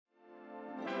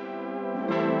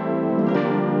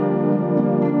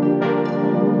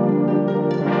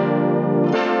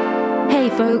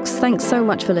folks, thanks so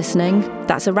much for listening.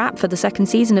 That's a wrap for the second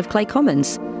season of Clay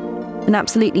Commons. An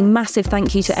absolutely massive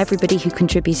thank you to everybody who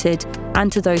contributed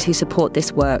and to those who support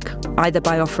this work, either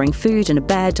by offering food and a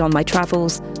bed on my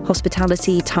travels,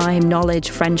 hospitality, time, knowledge,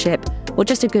 friendship, or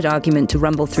just a good argument to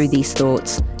rumble through these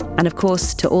thoughts. And of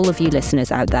course, to all of you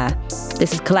listeners out there.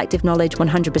 This is collective knowledge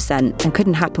 100% and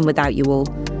couldn't happen without you all.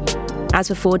 As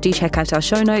before, do check out our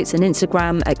show notes and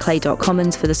Instagram at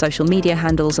clay.commons for the social media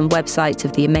handles and websites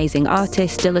of the amazing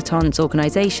artists, dilettantes,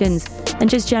 organisations, and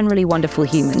just generally wonderful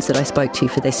humans that I spoke to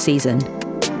for this season.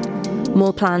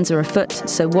 More plans are afoot,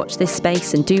 so watch this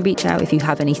space and do reach out if you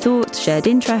have any thoughts, shared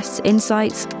interests,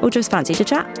 insights, or just fancy to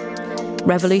chat.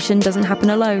 Revolution doesn't happen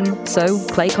alone, so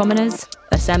Clay Commoners,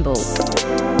 assemble.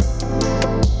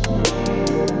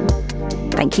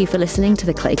 Thank you for listening to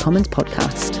the Clay Commons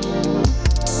podcast.